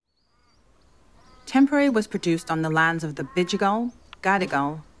Temporary was produced on the lands of the Bidjigal,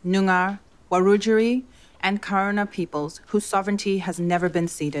 Gadigal, Noongar, Wiradjuri, and Kaurna peoples whose sovereignty has never been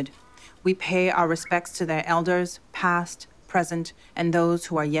ceded. We pay our respects to their elders, past, present, and those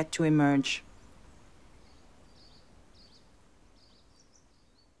who are yet to emerge.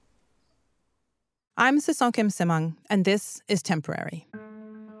 I'm Sisonkim Simang, and this is Temporary.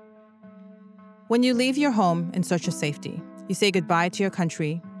 When you leave your home in search of safety, you say goodbye to your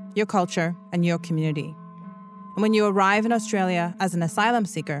country, your culture, and your community. And when you arrive in Australia as an asylum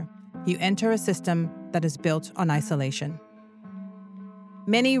seeker, you enter a system that is built on isolation.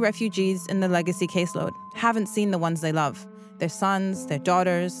 Many refugees in the legacy caseload haven't seen the ones they love, their sons, their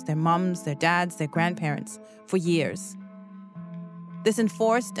daughters, their mums, their dads, their grandparents, for years. This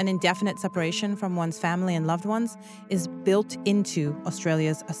enforced and indefinite separation from one's family and loved ones is built into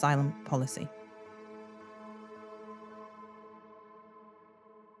Australia's asylum policy.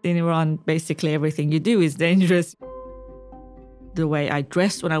 In Iran, basically everything you do is dangerous. The way I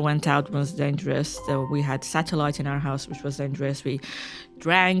dressed when I went out was dangerous. So we had satellite in our house, which was dangerous. We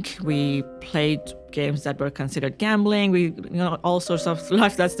drank, we played games that were considered gambling, all sorts of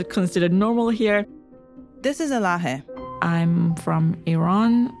life that's considered normal here. This is Elahe. I'm from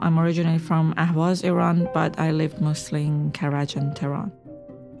Iran. I'm originally from Ahvaz, Iran, but I lived mostly in Karaj and Tehran.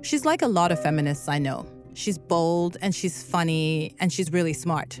 She's like a lot of feminists I know. She's bold and she's funny and she's really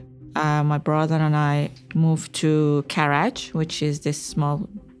smart. My brother and I moved to Karaj, which is this small,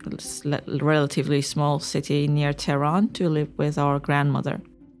 relatively small city near Tehran, to live with our grandmother.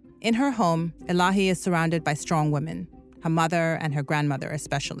 In her home, Elahe is surrounded by strong women, her mother and her grandmother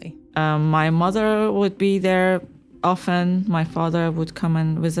especially. My mother would be there often. My father would come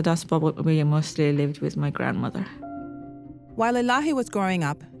and visit us, but we mostly lived with my grandmother. While Elahe was growing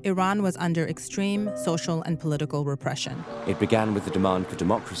up, Iran was under extreme social and political repression. It began with the demand for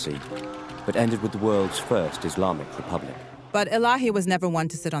democracy, but ended with the world's first Islamic republic. But Elahe was never one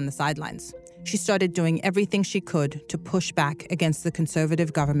to sit on the sidelines. She started doing everything she could to push back against the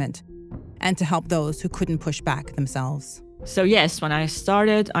conservative government and to help those who couldn't push back themselves. So yes, when I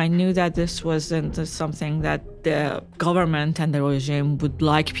started, I knew that this wasn't something that the government and the regime would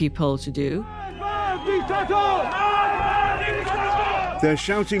like people to do. They're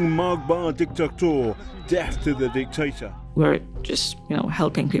shouting Magbar Dictator, death to the dictator. We're just,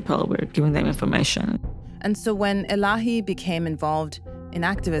 helping people. We're giving them information. And so when Elahe became involved in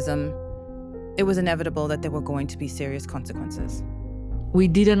activism, it was inevitable that there were going to be serious consequences. We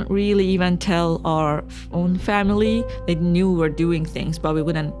didn't really even tell our own family. They knew we were doing things, but we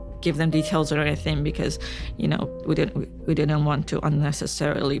wouldn't give them details or anything because, we didn't want to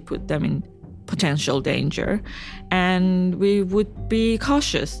unnecessarily put them in potential danger, and we would be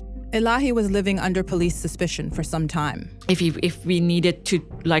cautious. Elahe was living under police suspicion for some time. If we needed to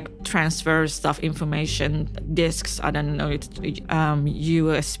transfer information, disks, I don't know,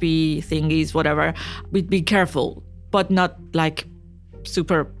 USB thingies, whatever, we'd be careful, but not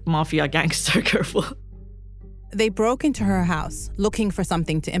super mafia gangster careful. They broke into her house looking for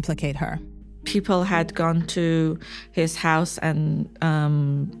something to implicate her. People had gone to his house and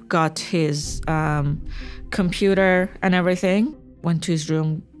got his computer and everything, went to his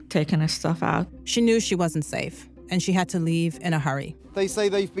room, taken his stuff out. She knew she wasn't safe, and she had to leave in a hurry. They say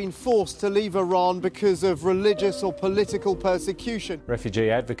they've been forced to leave Iran because of religious or political persecution. Refugee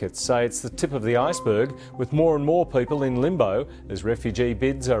advocates say it's the tip of the iceberg, with more and more people in limbo as refugee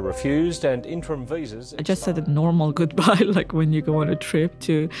bids are refused and interim visas. I just said a normal goodbye, like when you go on a trip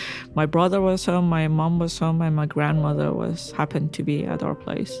to... My brother was home, my mom was home, and my grandmother happened to be at our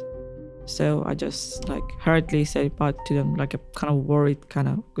place. So I just hurriedly said bye to them, a kind of worried kind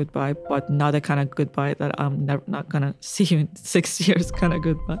of goodbye, but not a kind of goodbye that I'm never not gonna see you in 6 years kind of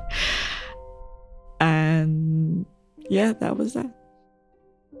goodbye. And yeah, that was that.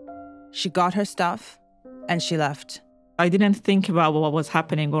 She got her stuff and she left. I didn't think about what was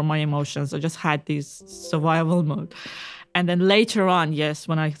happening or my emotions. I just had this survival mode. And then later on, yes,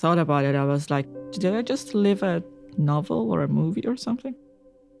 when I thought about it, I was like, did I just live a novel or a movie or something?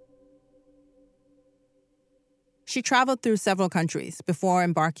 She traveled through several countries before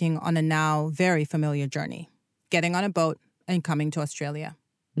embarking on a now very familiar journey, getting on a boat and coming to Australia.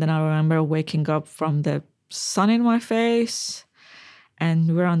 Then I remember waking up from the sun in my face, and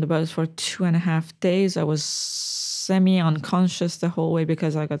we were on the boat for 2.5 days. I was semi-unconscious the whole way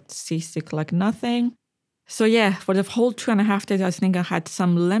because I got seasick like nothing. So yeah, for the whole 2.5 days, I think I had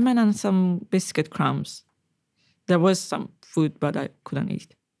some lemon and some biscuit crumbs. There was some food, but I couldn't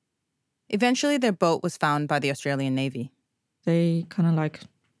eat. Eventually, their boat was found by the Australian Navy. They kind of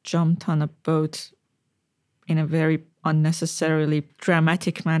jumped on a boat in a very unnecessarily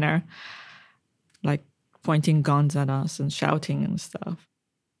dramatic manner like pointing guns at us and shouting and stuff.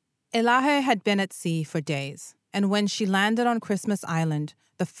 Elahe had been at sea for days, and when she landed on Christmas Island,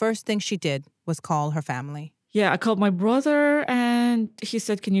 the first thing she did was call her family. Yeah, I called my brother and he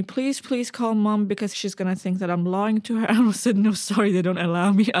said, can you please call mom because she's going to think that I'm lying to her. And I said, no, sorry, they don't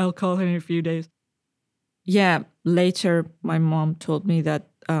allow me. I'll call her in a few days. Yeah, later my mom told me that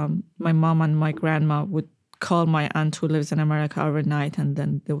my mom and my grandma would call my aunt who lives in America overnight, and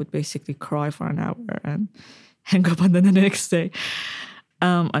then they would basically cry for an hour and hang up, and then the next day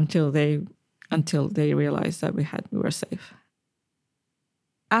until they realized that we were safe.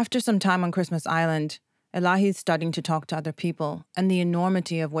 After some time on Christmas Island, Elahe's starting to talk to other people, and the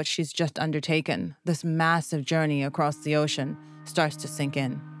enormity of what she's just undertaken, this massive journey across the ocean, starts to sink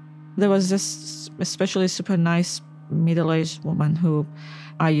in. There was this especially super nice middle-aged woman who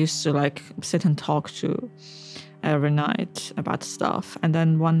I used to like sit and talk to every night about stuff. And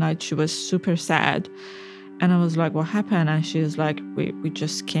then one night she was super sad. And I was like, what happened? And she was like, we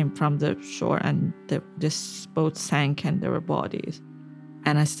just came from the shore and this boat sank and there were bodies.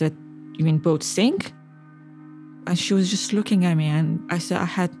 And I said, you mean boat sink? And she was just looking at me and I said, I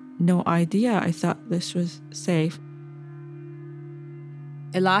had no idea. I thought this was safe.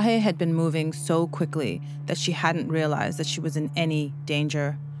 Elahe had been moving so quickly that she hadn't realized that she was in any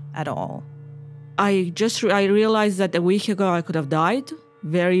danger at all. I realized that a week ago I could have died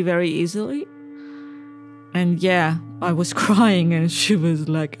very, very easily. And yeah, I was crying and she was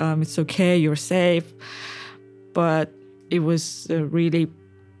like, it's okay, you're safe. But it was it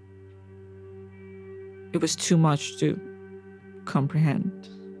was too much to comprehend.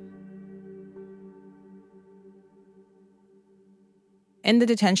 In the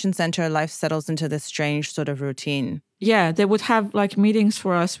detention center, life settles into this strange sort of routine. Yeah, they would have like meetings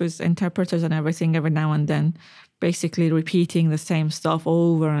for us with interpreters and everything every now and then, basically repeating the same stuff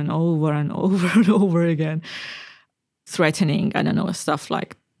over and over and over and over again. Threatening, I don't know, stuff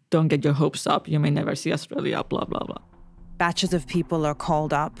like, don't get your hopes up, you may never see Australia, blah, blah, blah. Batches of people are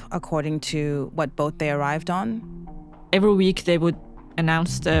called up according to what boat they arrived on. Every week they would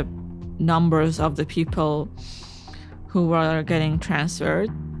announce the numbers of the people who were getting transferred.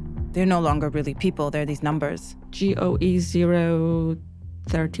 They're no longer really people, they're these numbers. GOE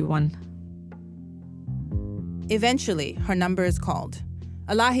 031. Eventually, her number is called.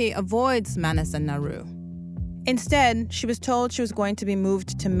 Elahe avoids Manus and Nauru. Instead, she was told she was going to be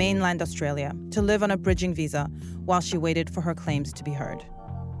moved to mainland Australia to live on a bridging visa while she waited for her claims to be heard.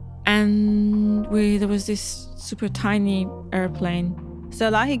 And there was this super tiny airplane. So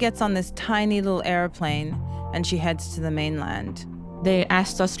Elahe gets on this tiny little airplane and she heads to the mainland. They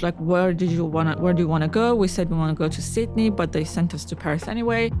asked us, like, where do you want to go? We said we want to go to Sydney, but they sent us to Perth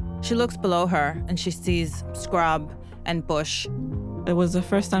anyway. She looks below her and she sees scrub and bush. It was the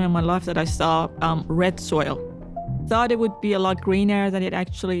first time in my life that I saw red soil. Thought it would be a lot greener than it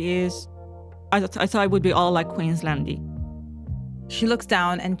actually is. I thought it would be all like Queenslandy. She looks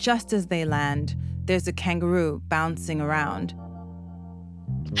down and just as they land, there's a kangaroo bouncing around.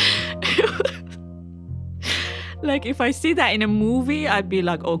 Like, if I see that in a movie, I'd be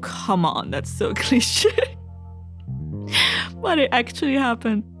like, oh, come on, that's so cliche. But it actually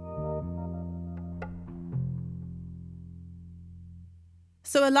happened.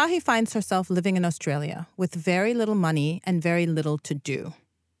 So Elahe finds herself living in Australia with very little money and very little to do.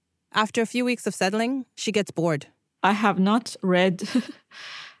 After a few weeks of settling, she gets bored. I have not read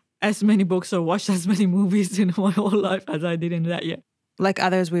as many books or watched as many movies in my whole life as I did in that year. Like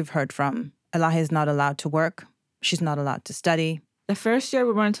others we've heard from, Elahe is not allowed to work. She's not allowed to study. The first year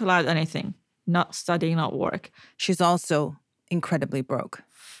we weren't allowed anything. Not study, not work. She's also incredibly broke.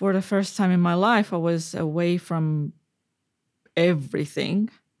 For the first time in my life, I was away from everything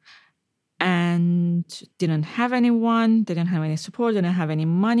and didn't have anyone, didn't have any support, didn't have any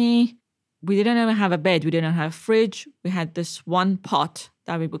money. We didn't even have a bed. We didn't have a fridge. We had this one pot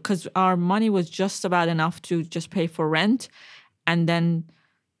because our money was just about enough to just pay for rent. And then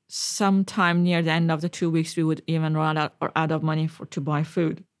sometime near the end of the 2 weeks, we would even run out of money to buy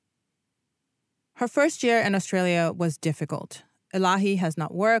food. Her first year in Australia was difficult. Elahe has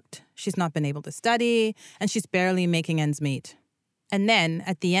not worked, she's not been able to study, and she's barely making ends meet. And then,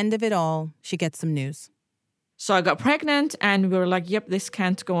 at the end of it all, she gets some news. So I got pregnant, and we were like, yep, this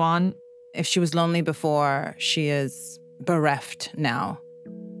can't go on. If she was lonely before, she is bereft now.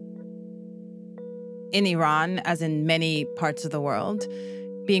 In Iran, as in many parts of the world,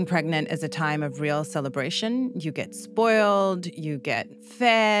 being pregnant is a time of real celebration. You get spoiled, you get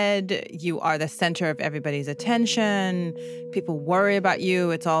fed, you are the center of everybody's attention. People worry about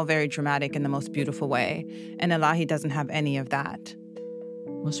you. It's all very dramatic in the most beautiful way. And Elahe doesn't have any of that.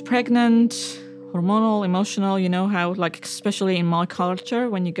 Was pregnant, hormonal, emotional. You know how, like, especially in my culture,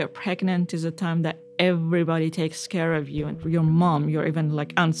 when you get pregnant is a time that everybody takes care of you, and your mom, your even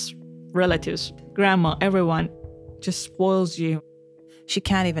like aunts, relatives, grandma, everyone just spoils you. She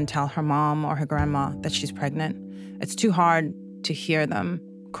can't even tell her mom or her grandma that she's pregnant. It's too hard to hear them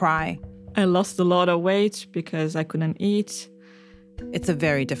cry. I lost a lot of weight because I couldn't eat. It's a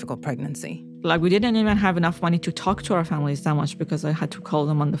very difficult pregnancy. Like, we didn't even have enough money to talk to our families that much because I had to call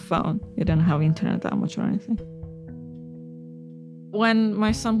them on the phone. We didn't have internet that much or anything. When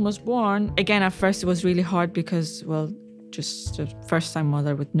my son was born, again, at first it was really hard because, well, just a first-time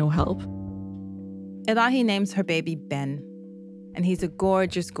mother with no help. Elahi names her baby Ben, and he's a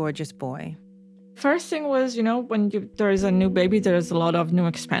gorgeous, gorgeous boy. First thing was, when there is a new baby, there's a lot of new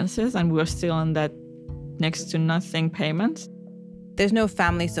expenses, and we were still on that next to nothing payment. There's no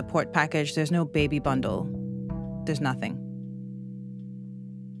family support package. There's no baby bundle. There's nothing.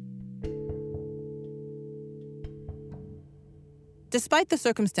 Despite the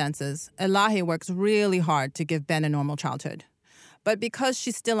circumstances, Elahi works really hard to give Ben a normal childhood. But because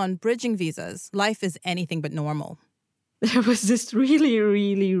she's still on bridging visas, life is anything but normal. There was this really,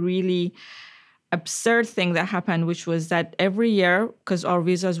 really, really absurd thing that happened, which was that every year, because our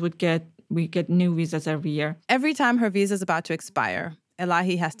visas we get new visas every year. Every time her visa's about to expire,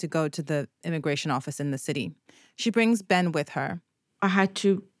 Elahi has to go to the immigration office in the city. She brings Ben with her. I had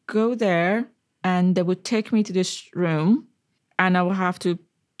to go there, and they would take me to this room, and I would have to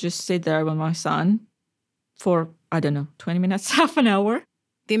just sit there with my son for, 20 minutes, half an hour.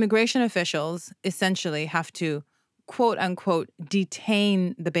 The immigration officials essentially have to, quote unquote,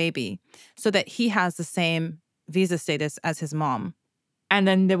 detain the baby so that he has the same visa status as his mom. And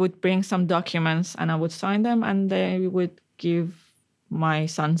then they would bring some documents and I would sign them, and they would give my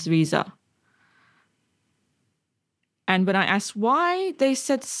son's visa. And when I asked why, they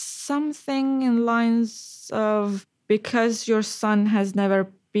said something in lines of, because your son has never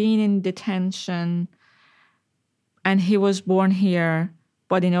been in detention and he was born here,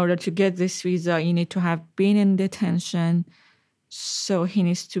 but in order to get this visa, you need to have been in detention. So he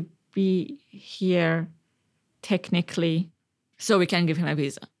needs to be here technically so we can give him a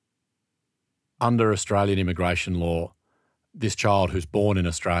visa. Under Australian immigration law, this child who's born in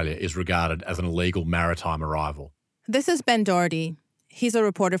Australia is regarded as an illegal maritime arrival. This is Ben Doherty. He's a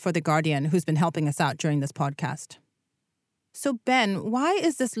reporter for The Guardian who's been helping us out during this podcast. So Ben, why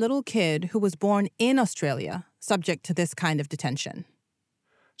is this little kid who was born in Australia subject to this kind of detention?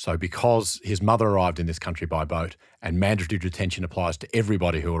 So because his mother arrived in this country by boat and mandatory detention applies to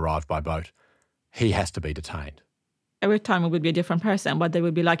everybody who arrived by boat, he has to be detained. Every time it would be a different person, but they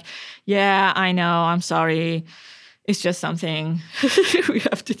would be like, yeah, I know, I'm sorry. It's just something we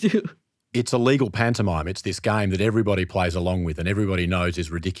have to do. It's a legal pantomime. It's this game that everybody plays along with and everybody knows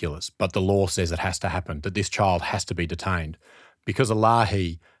is ridiculous, but the law says it has to happen, that this child has to be detained. Because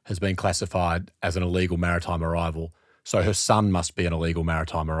Elahi has been classified as an illegal maritime arrival, so her son must be an illegal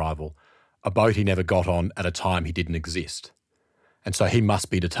maritime arrival, a boat he never got on at a time he didn't exist. And so he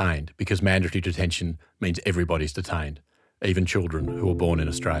must be detained because mandatory detention means everybody's detained, even children who were born in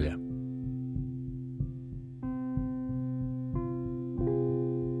Australia.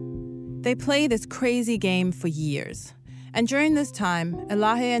 They play this crazy game for years. And during this time,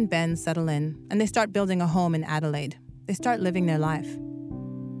 Elahi and Ben settle in and they start building a home in Adelaide. They start living their life.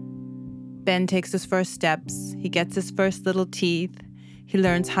 Ben takes his first steps. He gets his first little teeth. He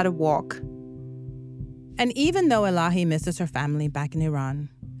learns how to walk. And even though Elahi misses her family back in Iran,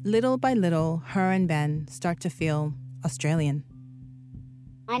 little by little, her and Ben start to feel Australian.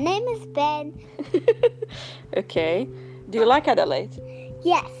 My name is Ben. Okay. Do you like Adelaide?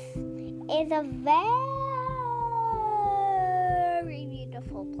 Yes, it's a very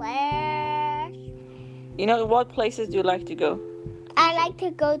beautiful place. What places do you like to go? I like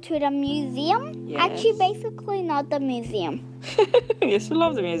to go to the museum. Yes. Actually, basically not the museum. Yes, you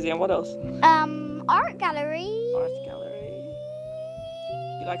love the museum. What else? Art gallery. Art gallery.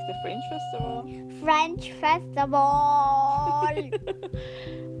 You like the Fringe Festival? French festival.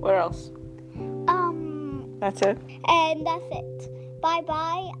 Where else? That's it? And that's it.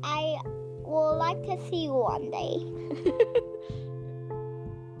 Bye-bye. I would like to see you one day.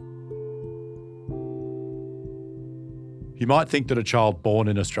 You might think that a child born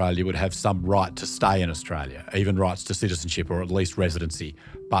in Australia would have some right to stay in Australia, even rights to citizenship or at least residency.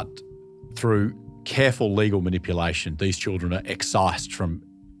 But through careful legal manipulation, these children are excised from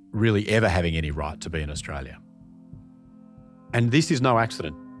really ever having any right to be in Australia. And this is no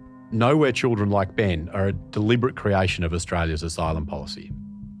accident. Nowhere children like Ben are a deliberate creation of Australia's asylum policy.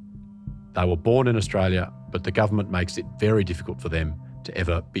 They were born in Australia, but the government makes it very difficult for them to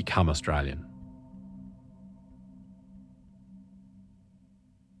ever become Australian.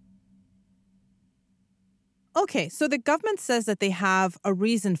 Okay, so the government says that they have a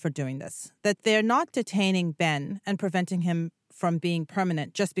reason for doing this, that they're not detaining Ben and preventing him from being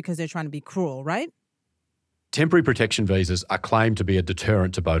permanent just because they're trying to be cruel, right? Temporary protection visas are claimed to be a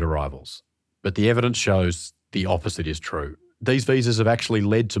deterrent to boat arrivals, but the evidence shows the opposite is true. These visas have actually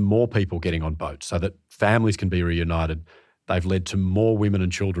led to more people getting on boats so that families can be reunited. They've led to more women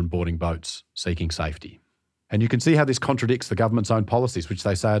and children boarding boats seeking safety. And you can see how this contradicts the government's own policies, which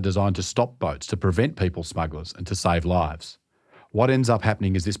they say are designed to stop boats, to prevent people smugglers and to save lives. What ends up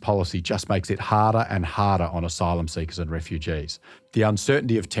happening is this policy just makes it harder and harder on asylum seekers and refugees. The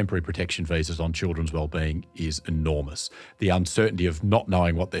uncertainty of temporary protection visas on children's wellbeing is enormous. The uncertainty of not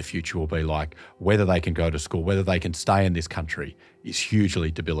knowing what their future will be like, whether they can go to school, whether they can stay in this country, is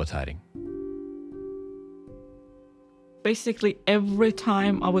hugely debilitating. Basically, every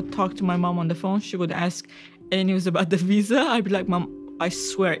time I would talk to my mom on the phone, she would ask any news about the visa. I'd be like, Mom, I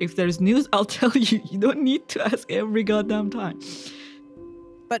swear, if there's news, I'll tell you. You don't need to ask every goddamn time.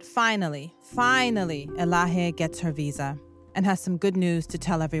 But finally, Elahe gets her visa and has some good news to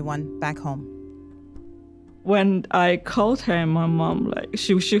tell everyone back home. That I called her and my mom, like,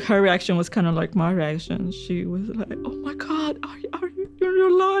 her reaction was kind of like my reaction. She was like, "Oh my God,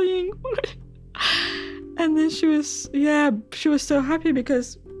 you're lying." And then she was so happy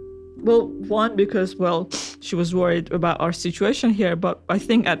because, she was worried about our situation here, but I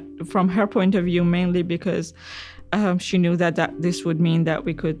think from her point of view, mainly because she knew that this would mean that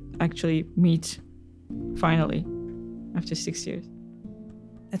we could actually meet finally after 6 years.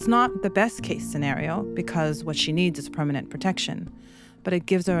 It's not the best case scenario because what she needs is permanent protection, but it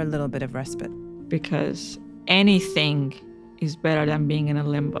gives her a little bit of respite. Because anything is better than being in a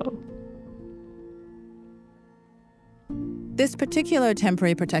limbo. This particular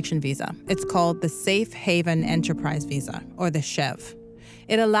temporary protection visa, it's called the Safe Haven Enterprise Visa, or the SHEV.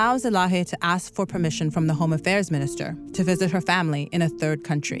 It allows Elahe to ask for permission from the Home Affairs Minister to visit her family in a third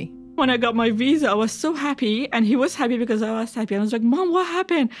country. When I got my visa, I was so happy, and he was happy because I was happy. And I was like, Mom, what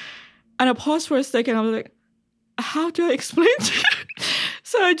happened? And I paused for a second. I was like, how do I explain to you?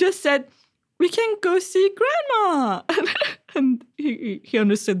 So I just said, we can go see Grandma. And he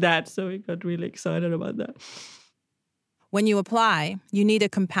understood that, so he got really excited about that. When you apply, you need a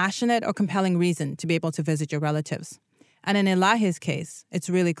compassionate or compelling reason to be able to visit your relatives. And in Elahe's case, it's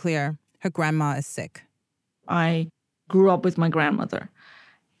really clear her grandma is sick. I grew up with my grandmother,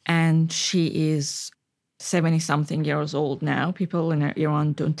 and she is 70-something years old now. People in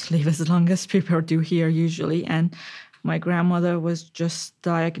Iran don't live as long as people do here usually. And my grandmother was just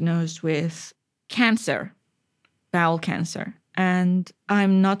diagnosed with cancer, bowel cancer. And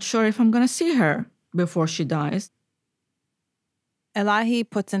I'm not sure if I'm going to see her before she dies. Elahe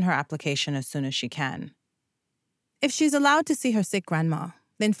puts in her application as soon as she can. If she's allowed to see her sick grandma,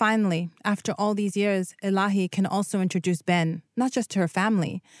 then finally, after all these years, Elahe can also introduce Ben, not just to her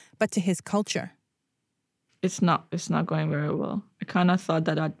family, but to his culture. It's not going very well. I kind of thought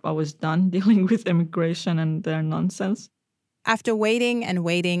that I was done dealing with immigration and their nonsense. After waiting and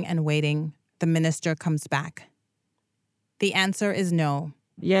waiting and waiting, the minister comes back. The answer is no.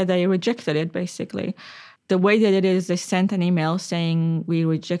 Yeah, they rejected it, basically. The way they did it is they sent an email saying, we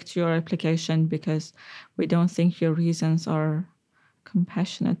reject your application because we don't think your reasons are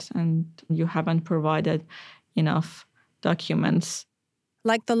compassionate and you haven't provided enough documents.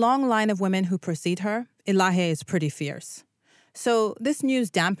 Like the long line of women who precede her, Elahe is pretty fierce. So this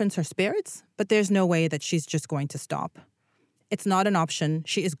news dampens her spirits, but there's no way that she's just going to stop. It's not an option.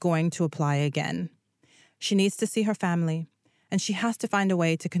 She is going to apply again. She needs to see her family, and she has to find a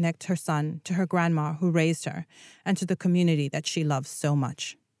way to connect her son to her grandma who raised her and to the community that she loves so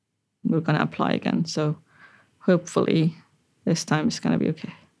much. We're going to apply again, so hopefully this time it's going to be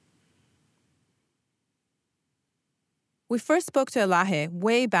okay. We first spoke to Elahe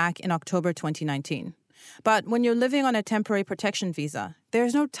way back in October 2019. But when you're living on a temporary protection visa,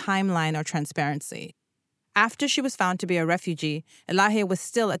 there's no timeline or transparency. After she was found to be a refugee, Elahe was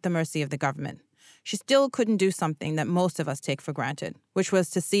still at the mercy of the government. She still couldn't do something that most of us take for granted, which was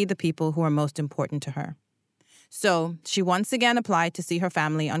to see the people who are most important to her. So she once again applied to see her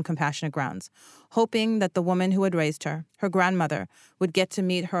family on compassionate grounds, hoping that the woman who had raised her, her grandmother, would get to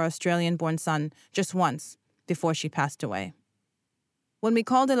meet her Australian-born son just once before she passed away. When we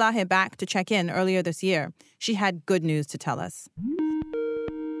called Elahe back to check in earlier this year, she had good news to tell us.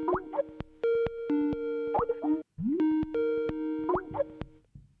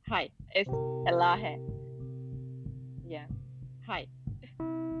 Hi, it's Elahe. Yeah, hi.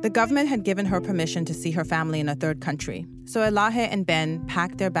 The government had given her permission to see her family in a third country, so Elahe and Ben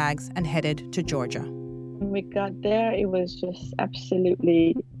packed their bags and headed to Georgia. When we got there, it was just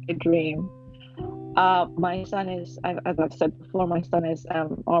absolutely a dream. My son is, as I've said before, my son is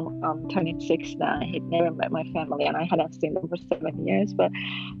turning 6 now. He'd never met my family, and I hadn't seen them for 7 years. But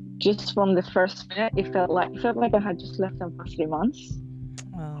just from the first minute, it felt like I had just left them for 3 months.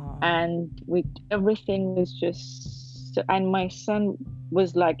 Oh. And everything was just, and my son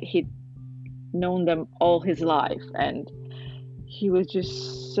was like, he'd known them all his life, and he was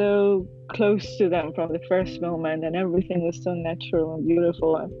just so close to them from the first moment, and everything was so natural and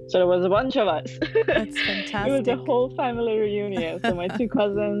beautiful. And so there was a bunch of us. That's fantastic. It was a whole family reunion. So my 2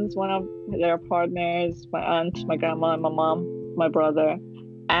 cousins, one of their partners, my aunt, my grandma, and my mom, my brother,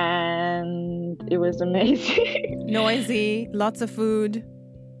 and it was amazing. Noisy, lots of food.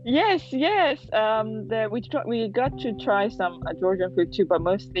 Yes. We got to try some Georgian food too, but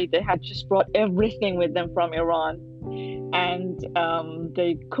mostly they had just brought everything with them from Iran, and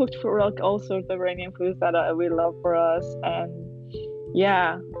they cooked for all sorts of Iranian foods that we love for us, and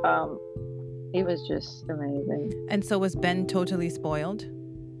it was just amazing. And so was Ben totally spoiled?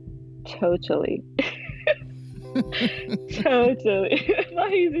 Totally. Totally. No,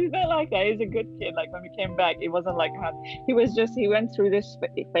 he's not like that. He's a good kid. Like when we came back, it wasn't like he went through this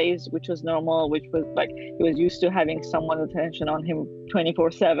phase, which was normal, which was like he was used to having someone's attention on him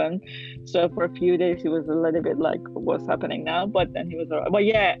 24/7. So for a few days he was a little bit like, what's happening now? But then he was all right. But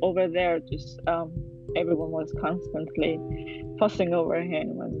yeah, over there, just everyone was constantly fussing over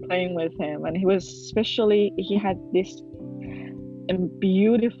him and playing with him, and he had this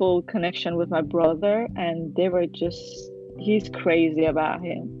beautiful connection with my brother, and he's crazy about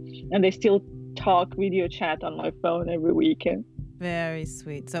him, and they still talk, video chat on my phone every weekend. Very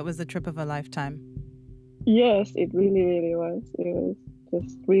sweet. So it was the trip of a lifetime. Yes, it really, really was. It was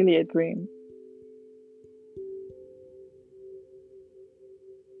just really a dream.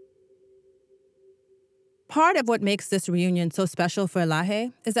 Part of what makes this reunion so special for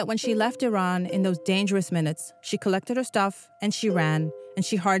Elahe is that when she left Iran in those dangerous minutes, she collected her stuff and she ran, and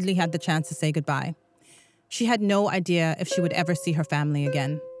she hardly had the chance to say goodbye. She had no idea if she would ever see her family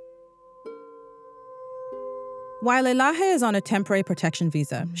again. While Elahe is on a temporary protection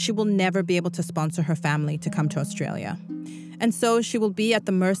visa, she will never be able to sponsor her family to come to Australia. And so she will be at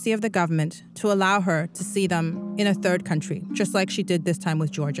the mercy of the government to allow her to see them in a third country, just like she did this time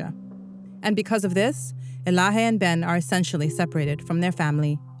with Georgia. And because of this, Elahe and Ben are essentially separated from their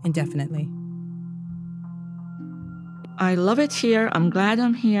family indefinitely. I love it here. I'm glad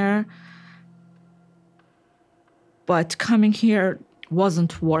I'm here. But coming here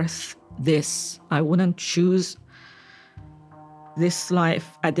wasn't worth this. I wouldn't choose this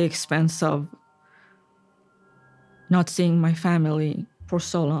life at the expense of not seeing my family for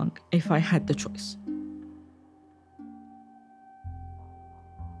so long if I had the choice.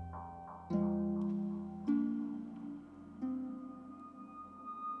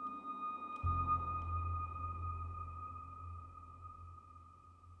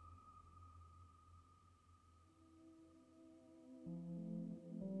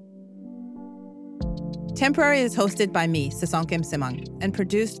 Temporary is hosted by me, Sisonkem Simang, and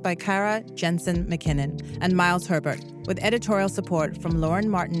produced by Kara Jensen McKinnon and Miles Herbert, with editorial support from Lauren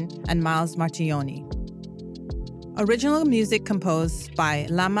Martin and Miles Martioni. Original music composed by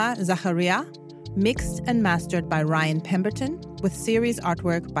Lama Zacharia, mixed and mastered by Ryan Pemberton, with series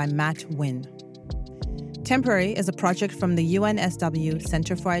artwork by Matt Wynn. Temporary is a project from the UNSW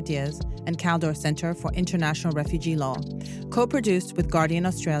Center for Ideas and Caldor Center for International Refugee Law, co-produced with Guardian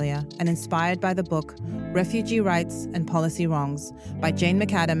Australia and inspired by the book Refugee Rights and Policy Wrongs by Jane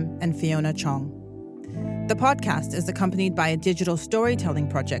McAdam and Fiona Chong. The podcast is accompanied by a digital storytelling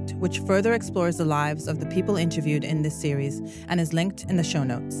project which further explores the lives of the people interviewed in this series and is linked in the show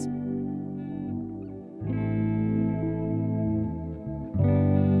notes.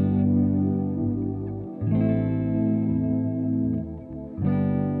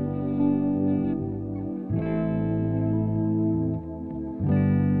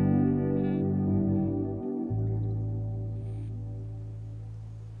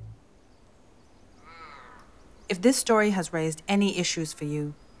 If this story has raised any issues for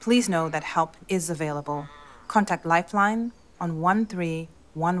you, please know that help is available. Contact Lifeline on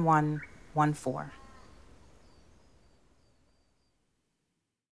 131114.